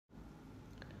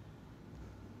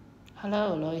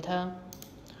Hallo Leute,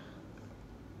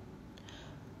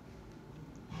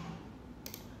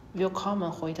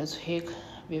 willkommen heute zurück.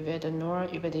 Wir werden nur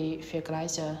über die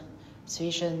Vergleiche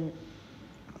zwischen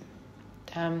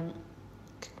dem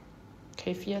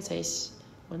K40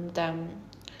 und dem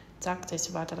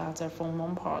 60 Watt-Laser von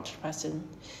Monport sprechen,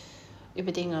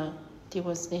 über Dinge, die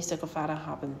uns nicht gefallen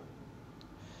haben.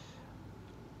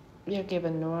 Wir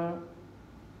geben nur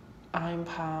ein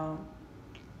paar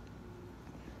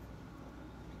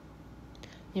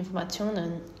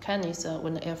Informationen, Kenntnisse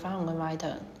und Erfahrungen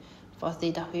weiter, was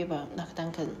Sie darüber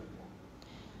nachdenken.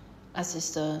 Es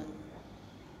ist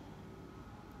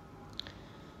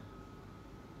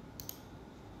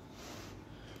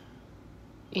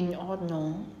in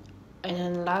Ordnung,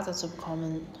 einen Laser zu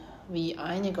bekommen, wie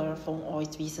einige von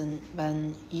euch wissen.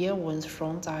 Wenn ihr uns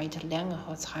schon seit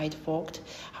längerer Zeit folgt,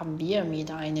 haben wir mit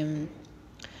einem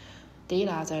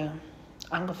D-Laser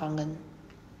angefangen.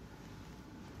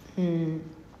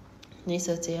 Nicht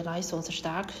sehr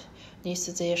leistungsstark, nicht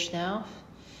sehr schnell.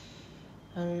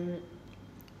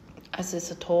 Es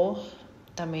ist toll,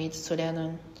 damit zu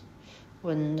lernen.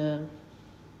 Und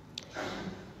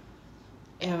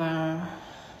er war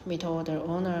mit oder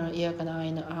ohne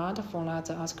irgendeine Art von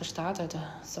Laser ausgestattete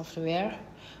Software.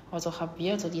 Also haben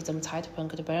wir zu diesem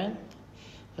Zeitpunkt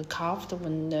gekauft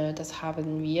und das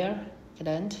haben wir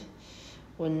gelernt.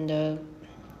 Und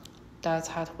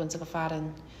das hat uns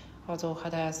gefallen. Also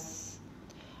hat es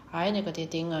einige der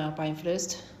Dinge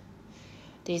beeinflusst.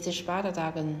 Diese später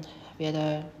sagen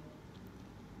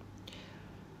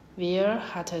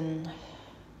wir hatten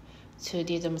zu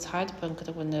diesem Zeitpunkt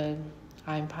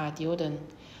ein paar Dioden.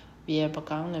 Wir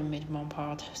begannen mit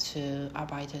Monport zu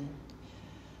arbeiten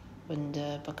und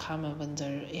bekamen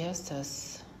unser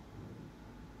erstes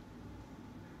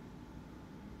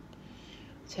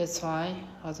CO2,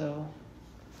 also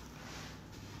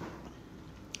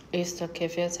ist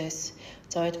K40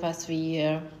 so etwas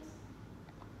wie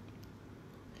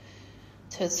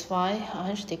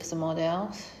CO2-Einstiegsmodell.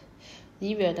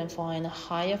 Sie werden von einer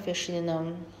Reihe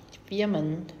verschiedener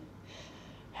Firmen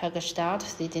hergestellt.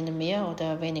 Sie sind mehr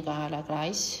oder weniger alle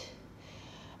gleich.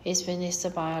 Ich bin nicht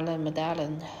bei allen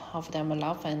Modellen auf dem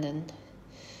Laufenden,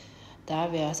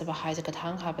 da wir es bereits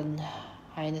getan haben.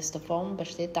 Eines davon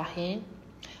besteht dahin,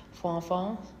 von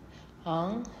Anfang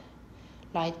an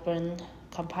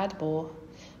Lightburn-compatible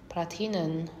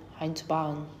Platinen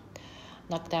einzubauen.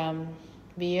 Nachdem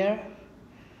wir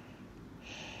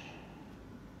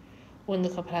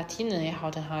unsere Platinen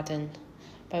erhalten hatten.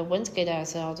 Bei uns geht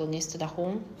es also nicht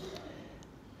darum,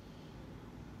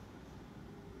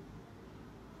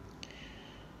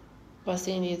 was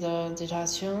in dieser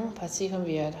Situation passieren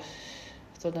wird,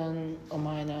 sondern um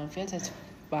eine 40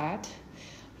 Watt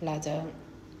Laser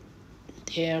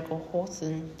der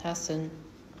großen Tasten.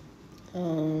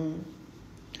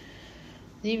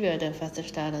 Sie werden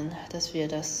feststellen, dass wir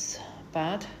das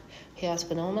Bad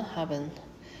herausgenommen haben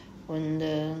und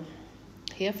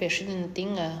hier verschiedene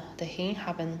Dinge dahin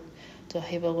haben. Zur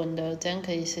Hintergründe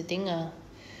denke ich Dinge.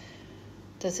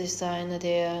 Das ist eine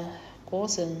der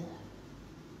großen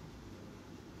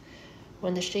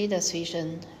Unterschiede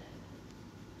zwischen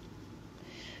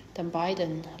den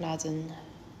beiden Lasern.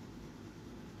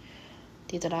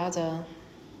 Dieser Laser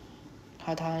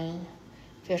hat ein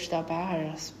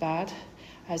verstellbares Bad,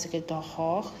 es geht doch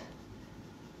hoch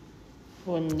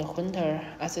und runter.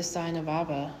 Es ist eine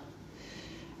Wabe.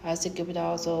 Es gibt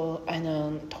also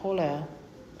eine tolle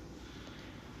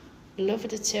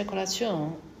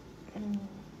Luftzirkulation.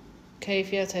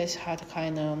 K40 hat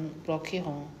keine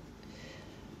Blockierung.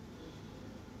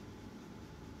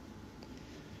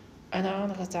 Eine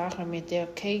andere Sache mit der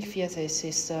K40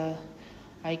 ist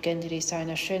eigentlich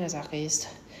eine schöne Sache ist.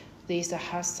 Sie ist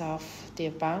fast auf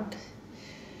der Bank,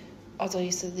 also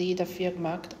ist sie dafür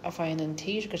gemacht, auf einen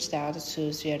Tisch gestellt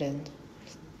zu werden.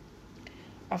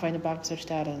 Auf eine Bank zu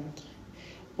stellen.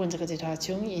 Unsere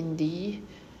Situation, in die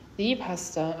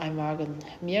passt ein Wagen.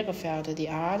 Mir gefällt die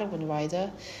Art und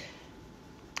Weise,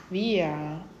 wie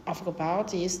er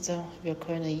aufgebaut ist. Wir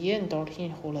können ihn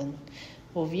dorthin holen,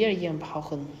 wo wir ihn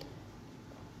brauchen.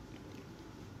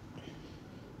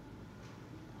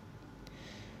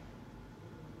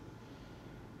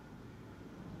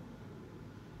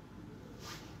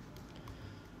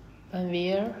 Wenn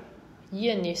wir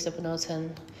ihn nicht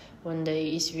benutzen, und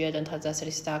ich würde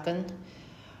tatsächlich sagen,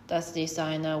 dass dies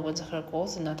einer unserer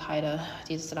großen Nachteile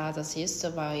dieses Lasers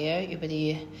ist, weil er über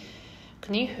die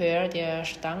Kniehöhe der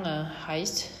Stange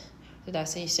heißt,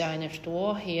 sodass ich einen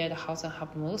Stuhl hier draußen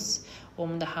haben muss,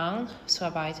 um daran zu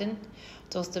arbeiten.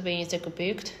 Sonst bin ich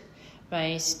gebückt,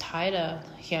 wenn ich Teile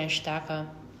hier einstecke.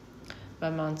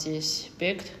 Wenn man sich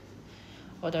bückt,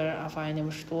 oder auf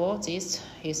einem Stuhl sitzt,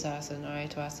 ist das nur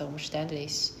etwas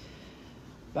umständlich,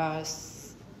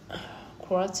 was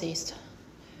kurz ist.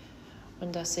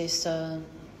 Und das ist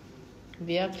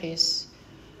wirklich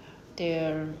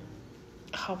der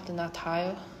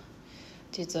Hauptnachteil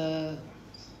dieser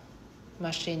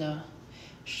Maschine.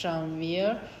 Schauen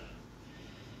wir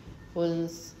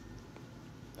uns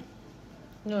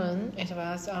nun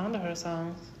etwas anderes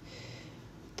an,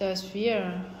 dass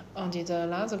wir an dieser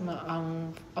Laser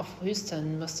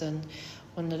aufrüsten müssen.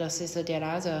 Und das ist der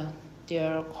Laser.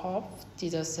 Der Kopf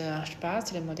dieses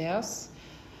speziellen Modells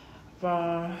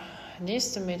war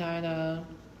nicht mit einer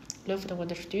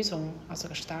Luftunterstützung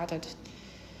gestartet.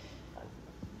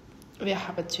 Wir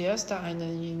haben zuerst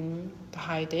einen in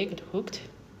 3D gedruckt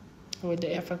und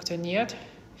er funktioniert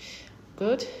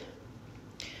gut,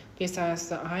 bis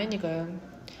es einige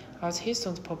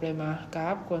Aushistungsprobleme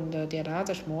gab und der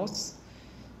Laserschmutz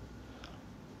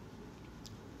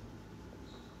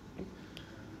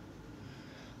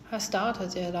es dauerte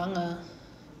sehr lange,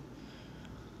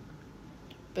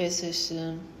 bis ich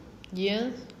ihn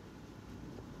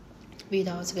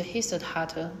wieder ausgehistet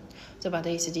hatte. Sobald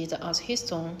ich diese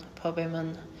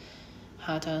Aushistungsprobleme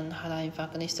hatte, hat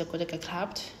einfach nicht so gut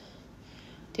geklappt.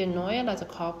 Der neue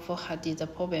Laserkopf hat dieses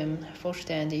Problem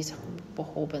vollständig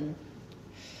behoben.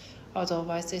 Also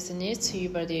weiß ich nichts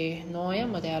über die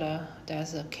neuen Modelle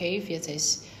des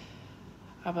K40,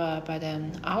 aber bei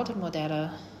den alten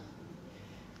Modellen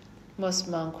muss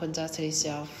man grundsätzlich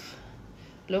auf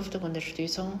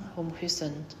Luftunterstützung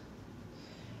umrüsten.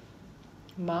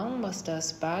 Man muss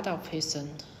das Bad aufhissen.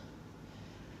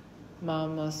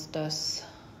 Man muss das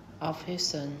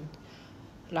aufhissen,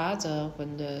 Laser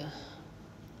und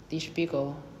die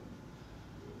Spiegel.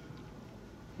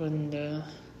 Und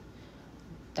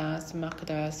das macht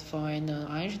das von einer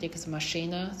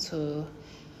Einstiegsmaschine zu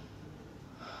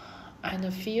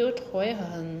einer viel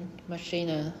teureren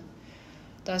Maschine.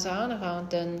 Das andere an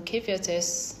den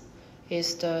K40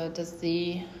 ist, dass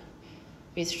sie,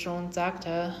 wie ich schon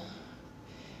sagte,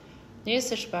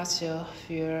 nicht speziell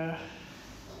für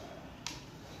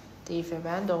die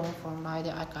Verwendung von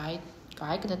Medien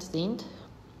geeignet sind.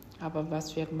 Aber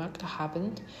was wir gemacht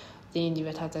haben,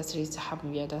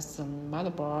 haben wir das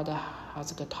Motherboard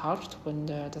ausgetauscht und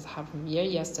das haben wir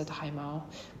jetzt dreimal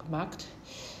gemacht,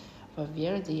 weil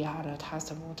wir die alle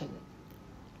testen wollten.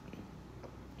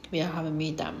 Wir haben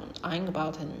mit dem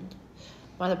eingebauten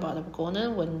Motherboard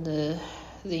begonnen und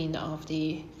sind auf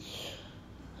die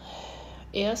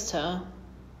erste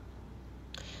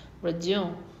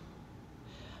Version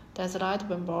des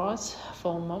Leitboards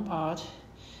von Monport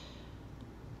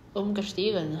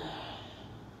umgestiegen.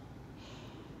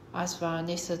 Es war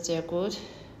nicht sehr gut,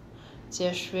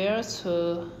 sehr schwer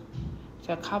zu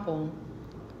verkabeln.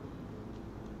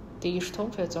 Die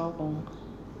Stromversorgung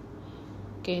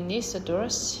ging nicht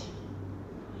durch.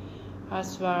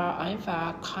 Es war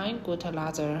einfach kein guter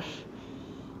Laser.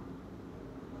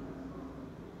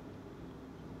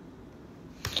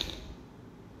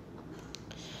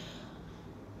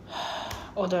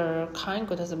 Oder kein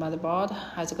gutes Motherboard,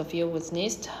 also gefiel uns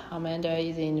nicht. Am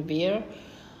Ende sind wir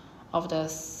auf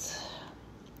das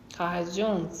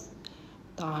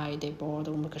Kohäsions-3D-Board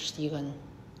umgestiegen.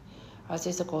 Es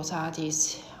ist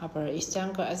großartig, aber ich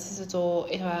denke, es ist so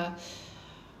etwa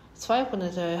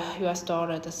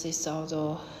 $200. Das ist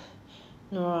also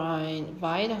nur ein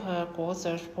weiterer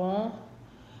großer Sprung,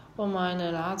 um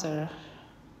einen Laser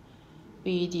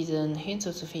wie diesen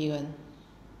hinzuzufügen.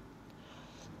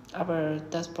 Aber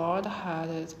das Board hat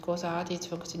großartig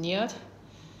funktioniert.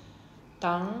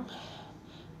 Dann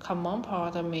kam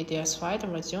Monport mit der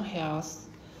zweiten Version heraus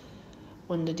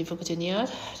und die funktioniert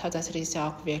tatsächlich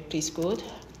auch wirklich gut.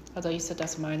 Also ist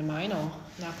das meine Meinung.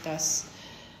 Nach das,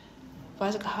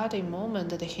 was gerade im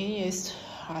Moment dahin ist,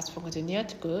 es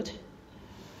funktioniert gut.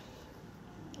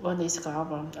 Und ich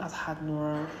glaube, es hat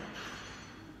nur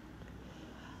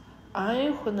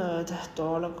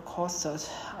 $100 gekostet.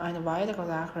 Eine weitere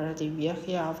Sache, die wir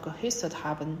hier aufgerüstet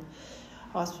haben,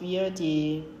 als wir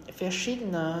die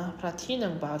verschiedenen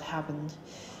Platinen gebaut haben,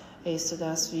 ist,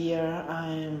 dass wir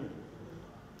ein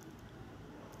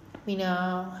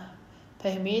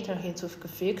Perimeter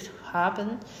hinzugefügt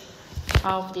haben.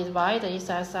 Auf die Weise ist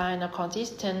es eine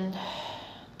konsistente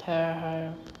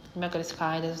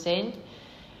Möglichkeit zu sehen,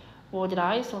 wo die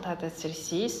Leistung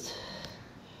tatsächlich ist.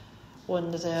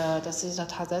 Und das ist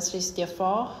tatsächlich der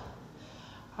Fall,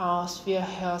 als wir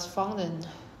herausfanden,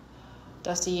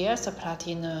 dass die erste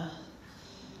Platine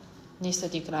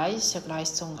nicht die gleiche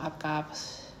Leistung abgab.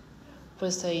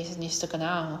 Wusste ich nicht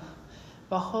genau,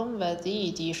 warum, weil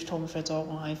sie die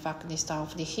Stromversorgung einfach nicht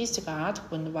auf die richtige Art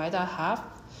und Weise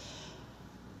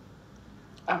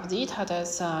Aber sieht hat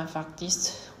es einfach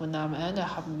nicht und am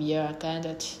Ende haben wir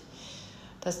geändert,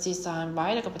 dass dies ein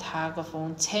weiterer Betrag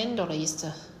von $10 ist.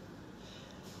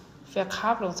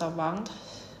 Verkabelungsaufwand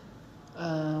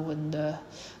und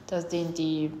das sind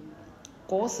die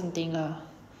großen Dinge,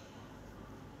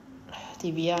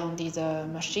 die wir an dieser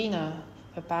Maschine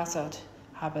verbessert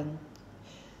haben,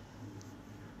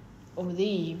 um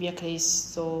sie wirklich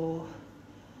so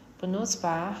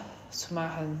benutzbar zu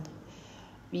machen,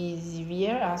 wie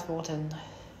wir es wollten.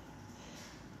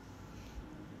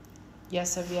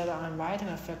 Jetzt wird ein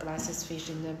weiterer Vergleich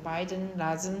zwischen den beiden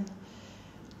lassen.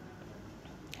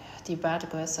 Die beide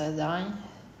größer sein.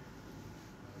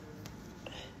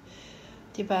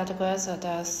 Die beide größer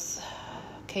das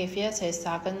K40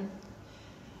 sagen,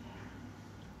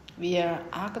 wir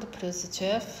 8 plus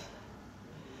 12.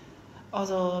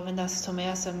 Also wenn das zum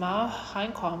ersten Mal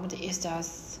reinkommt, ist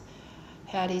das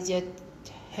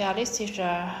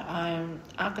realistischer ein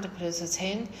 8 plus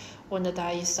 10 und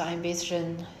da ist ein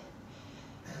bisschen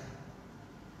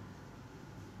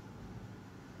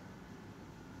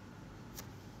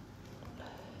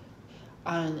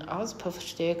ein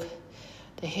Auspuffstück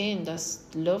dahin, das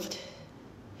Luft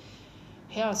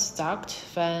heraussaugt.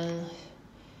 Wenn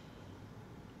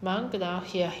man genau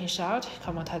hier hinschaut,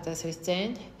 kann man tatsächlich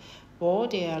sehen, wo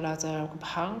der Laser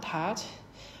gehängt hat.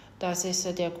 Das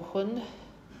ist der Grund.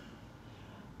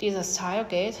 Dieses Teil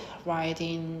geht weit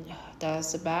in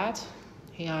das Bad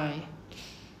hinein,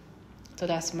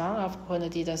 sodass man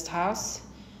aufgrund dieses Teils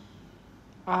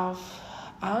auf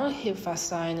Anhieb fast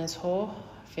seines Hoch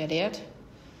verliert.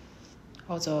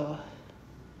 Also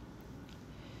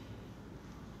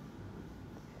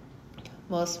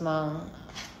muss man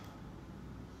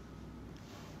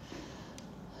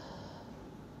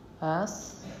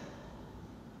was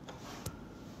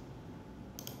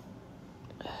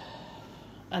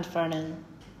entfernen.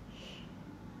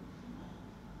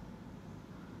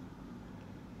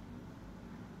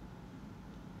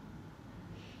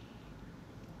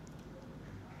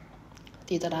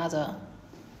 Dieser Laser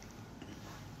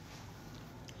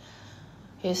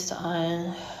ist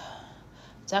ein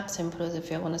 16 plus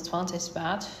 420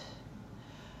 Watt,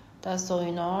 das so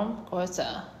enorm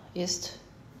größer ist,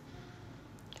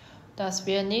 dass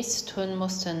wir nichts tun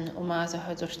mussten, um es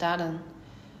herzustellen.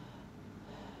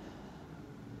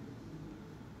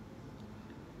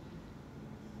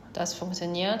 Das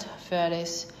funktioniert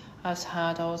völlig, als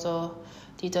hat also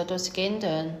diese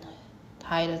durchgehenden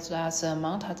Teile, dass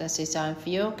man tatsächlich ein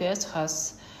viel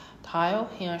größeres Teil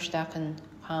hinstecken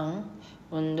kann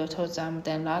und zusammen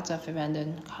den Laser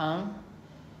verwenden kann.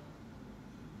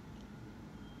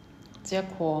 Sehr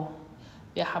cool.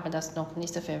 Wir haben das noch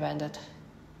nicht verwendet.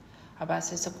 Aber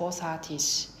es ist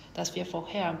großartig, dass wir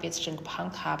vorher ein bisschen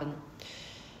geplant haben.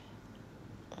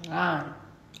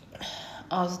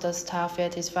 Als das Teil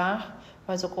fertig war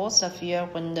so groß dafür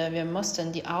und wir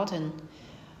mussten die alten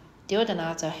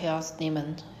Laser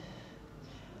herausnehmen,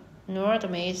 nur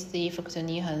damit sie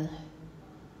funktionieren.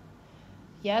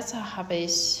 Jetzt habe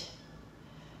ich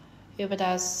über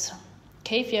das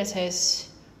K40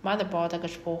 Motherboard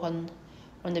gesprochen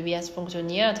und wie es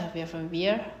funktioniert, werfen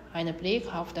wir einen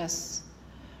Blick auf das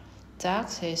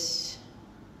 60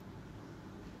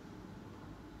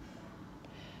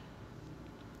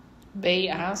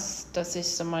 BS, das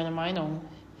ist meine Meinung,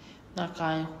 nach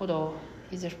ein Hudo.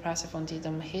 Ich spreche von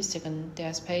diesem hiesigen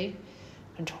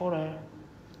DSP-Controller.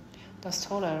 Das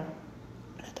Tolle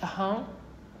daran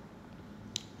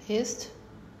ist,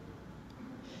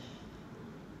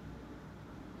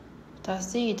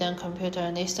 dass Sie den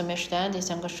Computer nicht mehr ständig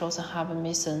angeschlossen haben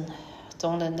müssen,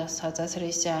 sondern dass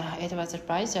tatsächlich etwas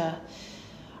Speicher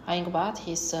eingebaut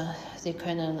ist. Sie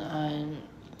können ein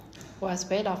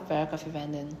USB-Laufwerk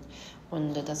verwenden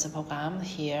und das Programm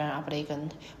hier ablegen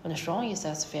und schon ist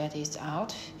es fertig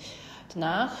out.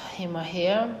 Danach immer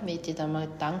her mit diesem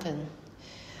Gedanken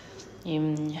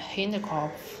im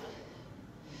Hinterkopf.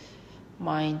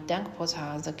 Mein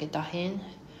Denkprozess geht dahin,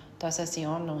 dass es in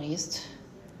Ordnung ist.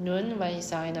 Nun, wenn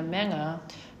ich eine Menge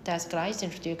des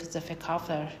gleichen Stücks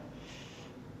verkaufe,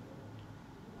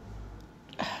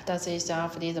 das ich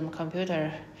auf diesem Computer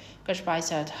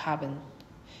gespeichert habe,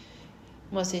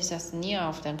 muss ich das nie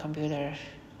auf den Computer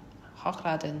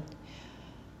hochladen.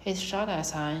 Ich schaue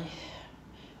es an,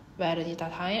 wähle die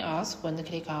Datei aus und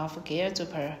klicke auf Gehe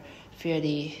Super für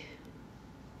die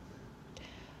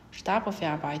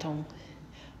Stapelverarbeitung.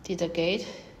 Diese geht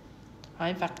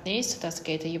einfach nicht, das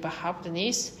geht überhaupt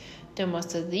nicht. Du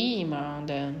musst sie immer an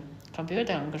den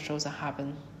Computer angeschlossen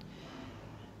haben.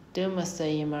 Du musst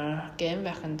immer gehen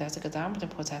während des gesamten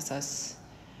Prozesses,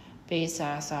 bis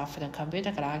es auf den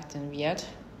Computer geladen wird.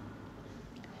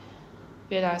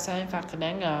 wird es einfach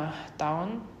länger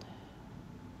dauern,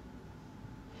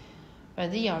 wenn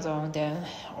Sie also an den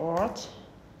Ort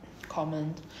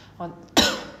kommen und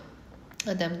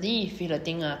an dem Sie viele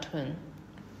Dinge tun,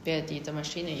 wird diese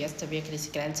Maschine jetzt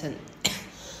wirklich glänzen.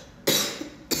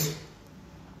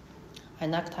 Ein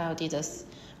Nachteil dieses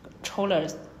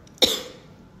Controllers,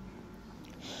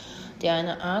 der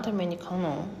eine Art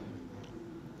Mini-Kanal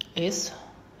ist,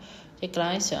 die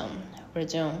gleiche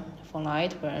Version von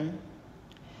Lightburn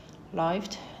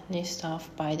läuft nicht auf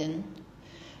beiden.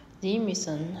 Sie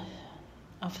müssen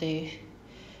auf die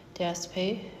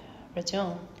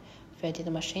DSP-Version für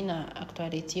diese Maschine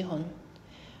aktualisieren.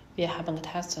 Wir haben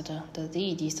getestet, dass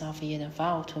Sie dies auf jeden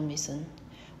Fall tun müssen,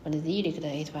 und sie liegt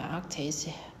etwa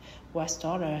 80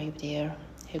 US-Dollar über der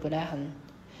regulären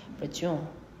Version,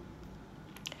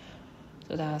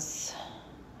 sodass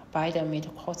beide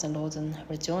mit kostenlosen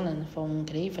Versionen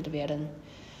geliefert werden.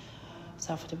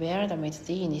 Software, damit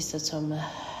Sie nicht zum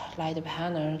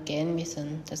Leitbehandler gehen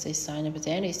müssen, das ist eine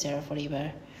persönliche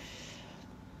Vorliebe.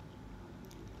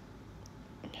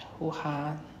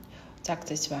 UH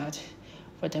 60 Watt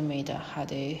wurde mit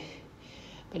HD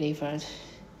geliefert.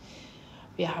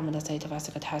 Wir haben das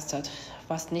etwas getestet,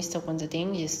 was nicht so unser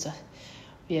Ding ist.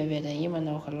 Wir werden immer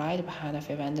noch Leitbehandler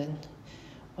verwenden.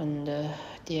 Und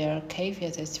der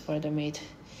K40 wurde mit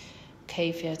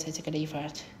K40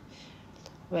 geliefert.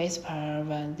 Vesper,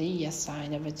 wenn Sie jetzt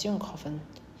eine Version kaufen,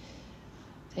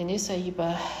 die nicht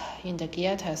über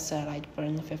integriertes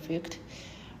Lightburn verfügt,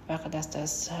 wäre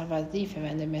das, was Sie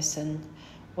verwenden müssen,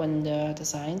 und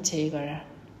das Einzige,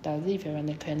 das Sie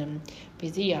verwenden können,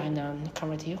 bis Sie eine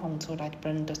Konvertierung zu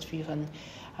Lightburn durchführen.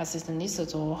 Es ist nicht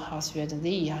so, als würden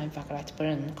Sie einfach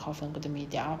Lightburn kaufen und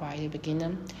mit der Arbeit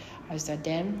beginnen.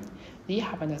 Außerdem, Sie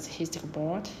haben das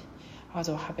History-Board,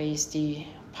 also habe ich die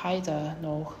Preise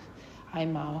noch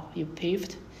einmal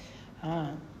überprüft.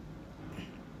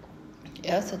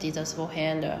 Erst dieses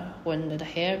Wochenende, und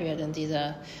daher werden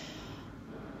diese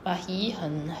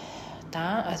Barrieren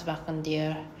da, als während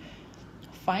der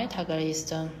Feiertage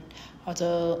ist.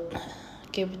 Also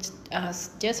gibt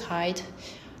es derzeit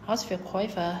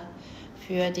Ausverkäufe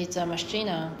für diese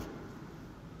Maschine.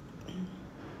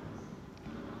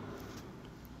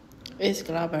 Ich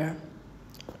glaube,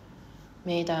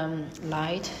 mit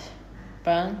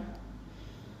Lightburn,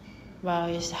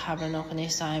 weil ich habe noch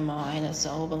nicht einmal eines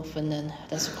oben gefunden.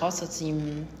 Das kostet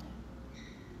im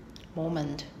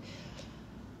Moment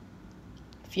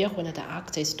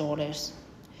 $480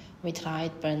 mit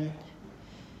Lightburn.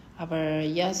 Aber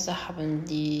jetzt haben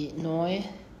die neu,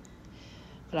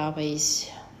 glaube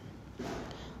ich,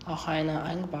 auch eine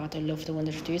eingebaute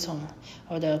Luftunterstützung,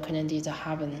 oder können diese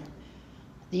haben.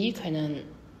 Die können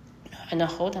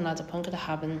eine rote Ladepunkte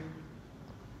haben,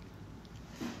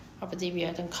 aber sie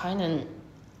werden keine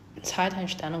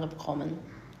Zeiteinstellungen bekommen.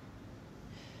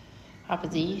 Aber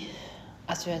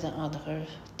es werden andere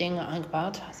Dinge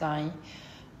eingebaut sein,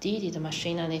 die diese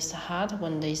Maschine nicht hat,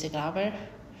 und ich glaube,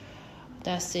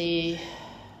 dass sie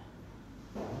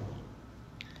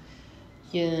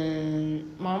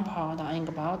in Monport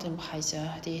eingebauten Preise,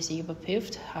 die ich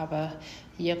überprüft habe,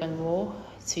 irgendwo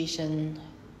zwischen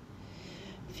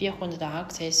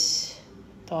 $480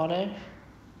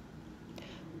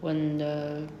 und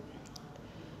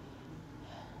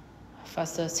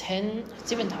fast $710,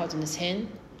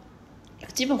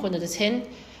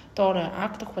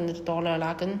 $800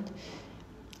 lagen.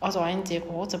 Also ein sehr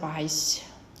großer Preis.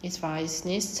 Ich weiß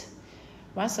nicht,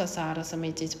 was das alles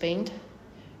mit sich bringt.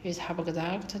 Ich habe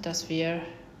gesagt, dass wir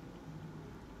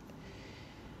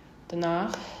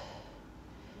danach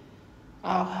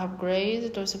auch Upgrade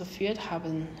durchgeführt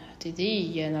haben,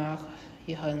 die je nach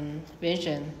ihren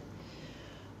Wünschen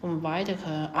um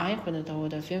weitere 100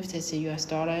 oder 50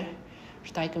 US-Dollar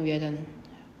steigen werden.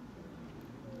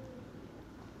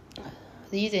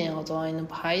 Sie sehen also einen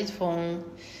Preis von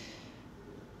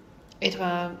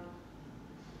etwa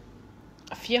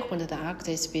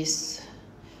 480 bis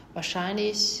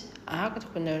wahrscheinlich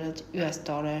 800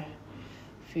 US-Dollar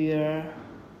für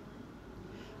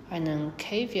einen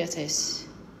K40,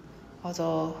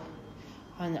 also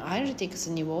ein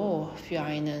Einstiegsniveau für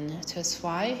einen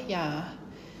CO2-Jahr,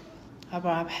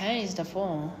 aber abhängig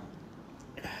davon,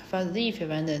 was Sie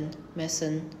verwenden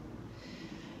müssen,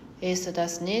 ist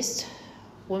das nicht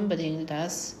unbedingt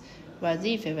das, was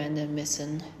Sie verwenden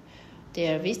müssen.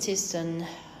 Der wichtigste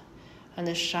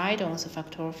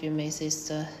Entscheidungsfaktor für mich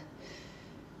ist,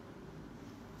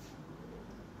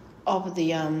 ob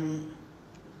Sie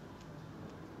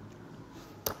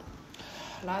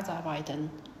Laser arbeiten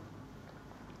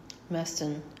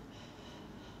müssen.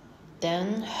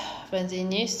 Denn wenn Sie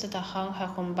nicht daran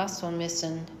herumbasteln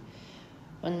müssen,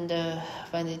 Und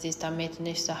wenn Sie sich damit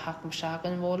nicht so hacken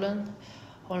schlagen wollen,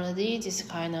 holen Sie diese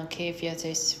kleine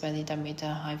K40, wenn Sie damit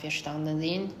einverstanden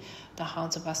sind, nach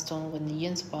Anpassung und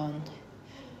ihn zu bauen,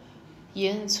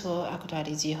 ihn zu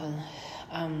aktualisieren,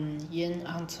 ihn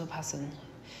anzupassen.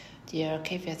 Der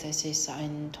K40 ist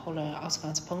ein toller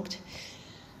Ausgangspunkt.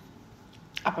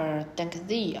 Aber denken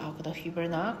Sie auch darüber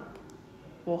nach,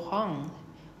 woran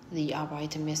Sie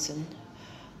arbeiten müssen.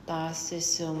 Dass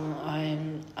es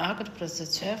ein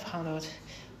Arbeitsprozess handelt,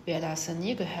 wird das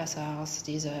nie gehört aus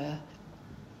dieser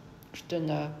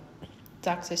Stunde.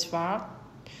 Sagt es wahr?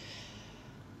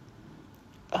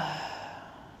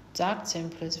 16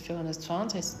 plus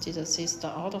 24, das ist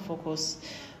der Autofokus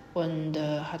und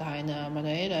hat eine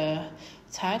manuelle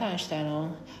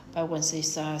Zeiteinstellung. Bei uns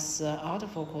ist das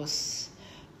Autofokus.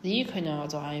 Sie können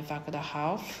also einfach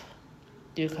darauf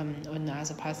drücken und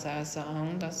also passt es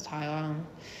an das Teil an.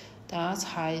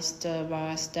 Das heißt,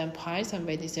 was den Preis ein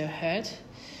wenig erhöht,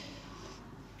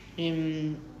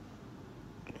 im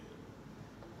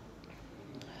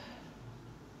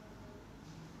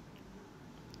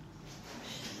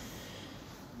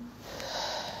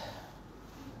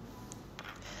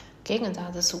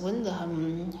Gegensatz zu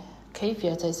unserem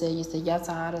K40 ist jetzt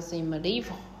alles im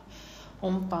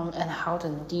Lieferumfang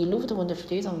enthalten. Die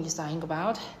Luftunterstützung ist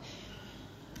eingebaut.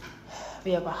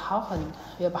 Wir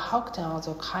behaupten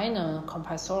also keinen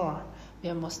Kompressor.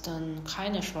 Wir mussten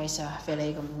keine Schläuche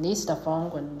verlegen, nichts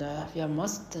davon, und wir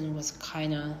mussten uns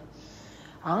keine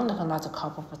anderen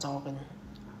Laserkörper versorgen,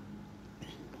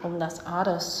 um das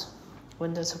alles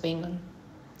unterzubringen.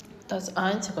 Das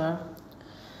Einzige,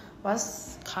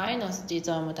 was keines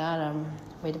dieser Modelle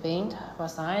mitbringt,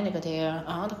 was einige der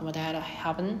anderen Modelle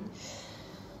haben,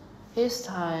 ist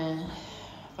ein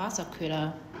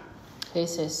Wasserkühler.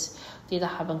 Diese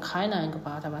haben keine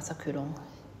eingebaute Wasserkühlung.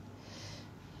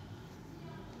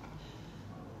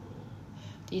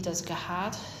 Dieses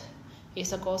Gerät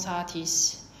ist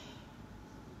großartig.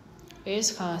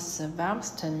 Ich kann es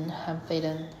wärmsten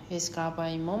empfehlen. Ich glaube,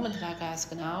 im Moment lag es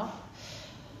genau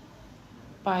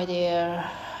bei der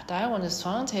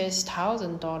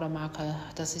 23.000 $ Marke.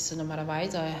 Das ist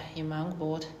normalerweise im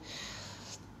Angebot.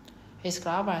 Ich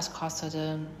glaube, es kostet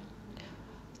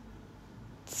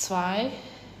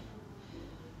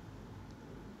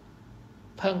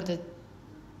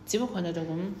 2,700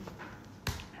 €.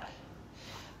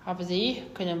 Aber Sie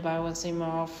können bei uns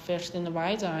immer auf verschiedene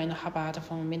Weise eine Rabatt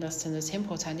von mindestens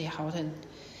 10% erhalten.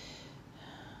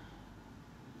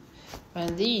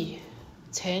 Wenn Sie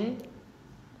 10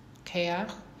 K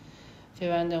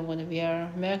verwenden und wir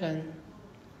merken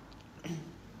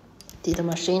diese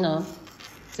Maschine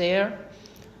sehr,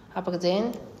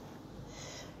 abgesehen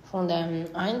von dem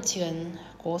einzigen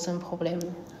großen Problem,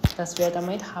 das wir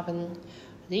damit haben,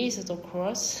 diese so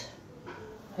kurz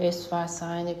ist, was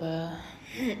einige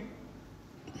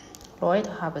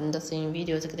Leute haben das in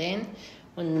Videos gesehen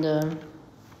und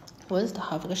uns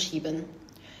darauf geschrieben,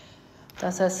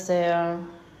 dass es sehr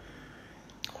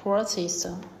kurz ist.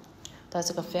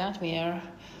 Das gefällt mir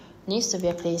nicht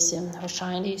wirklich.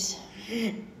 Wahrscheinlich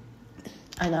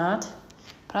eine Art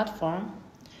Plattform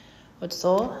und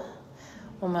so,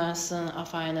 um es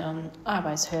auf eine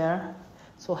Arbeitshöhe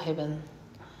zu heben.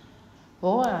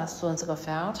 Wo es uns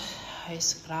gefällt,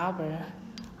 ich glaube,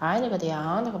 einige der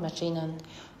anderen Maschinen,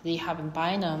 die haben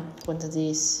Beine und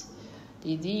die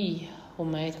sie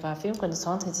um etwa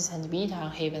 25 cm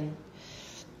anheben,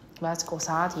 was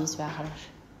großartig wäre.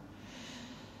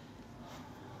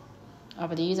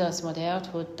 Aber dieses Modell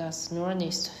tut das nur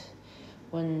nicht.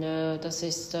 Und das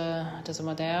ist das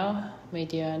Modell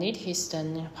mit der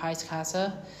niedrigsten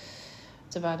Preisklasse,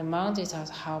 soweit man sich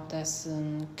außerhalb des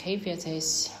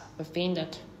K40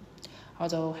 befindet.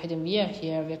 Also hätten wir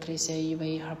hier wirklich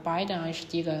über beide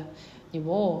Einstiege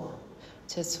Niveau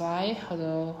C2,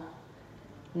 also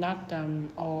nachdem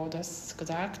all das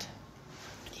gesagt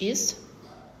ist.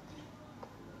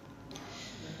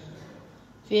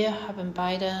 Wir haben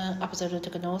beide absolut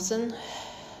genossen.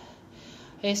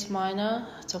 Ich meine,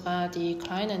 sogar die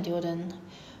kleinen Dioden,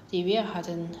 die wir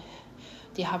hatten,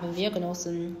 die haben wir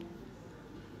genossen.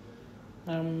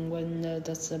 Und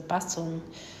das Basteln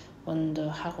und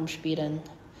Herumspielen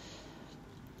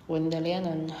und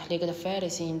Lernen liegt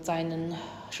fertig in seinem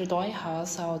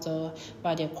Steuerhaus, also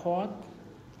bei der Chord.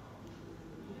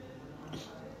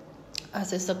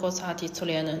 Es ist großartig zu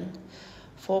lernen,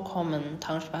 vollkommen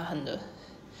transparent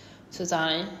zu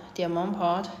sein. Der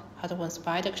Monport hat uns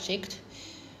beide geschickt.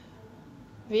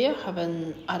 Wir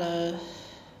haben alle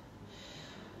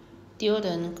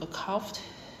Dioden gekauft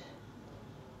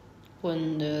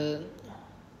und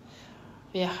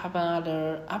wir haben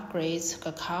alle Upgrades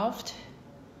gekauft.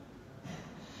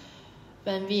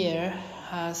 Wenn wir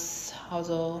es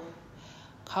also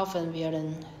kaufen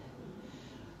werden,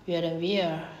 werden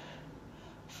wir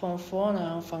von vorne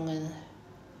anfangen.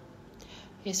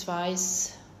 Ich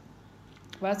weiß,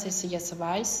 was ich jetzt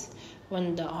weiß,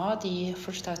 und all die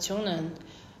Frustrationen,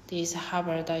 die ich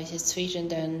habe, da ich zwischen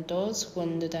den DOS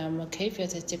und dem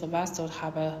K40 gewechselt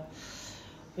habe,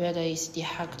 werde ich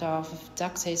direkt auf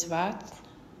Success warten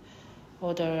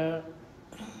oder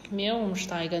mehr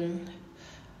umsteigen,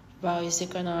 weil ich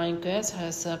gerne ein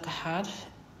größeres Gehalt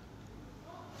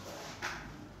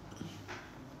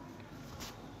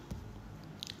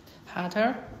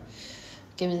hatte.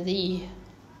 Geben Sie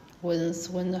uns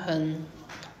unseren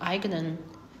eigenen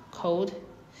Code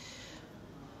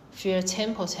für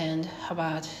 10%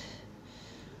 Rabatt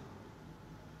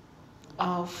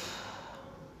auf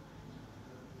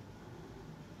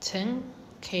 10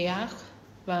 K8,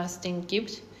 was es denn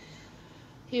gibt,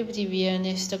 über die wir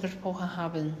nicht gesprochen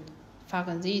haben.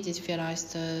 Fragen Sie dies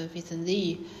vielleicht, wissen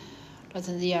Sie,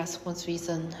 lassen Sie es uns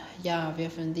wissen. Ja,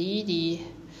 werfen Sie die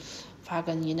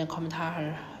Fragen in den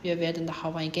Kommentaren. Wir werden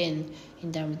darauf eingehen,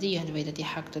 indem Sie entweder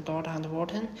direkt dort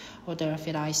antworten oder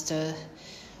vielleicht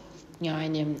in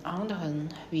einem anderen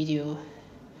Video.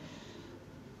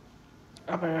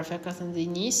 Aber vergessen Sie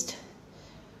nicht,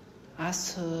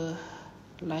 es zu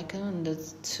liken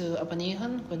und zu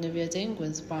abonnieren, und wir sehen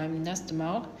uns beim nächsten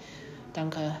Mal.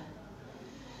 Danke.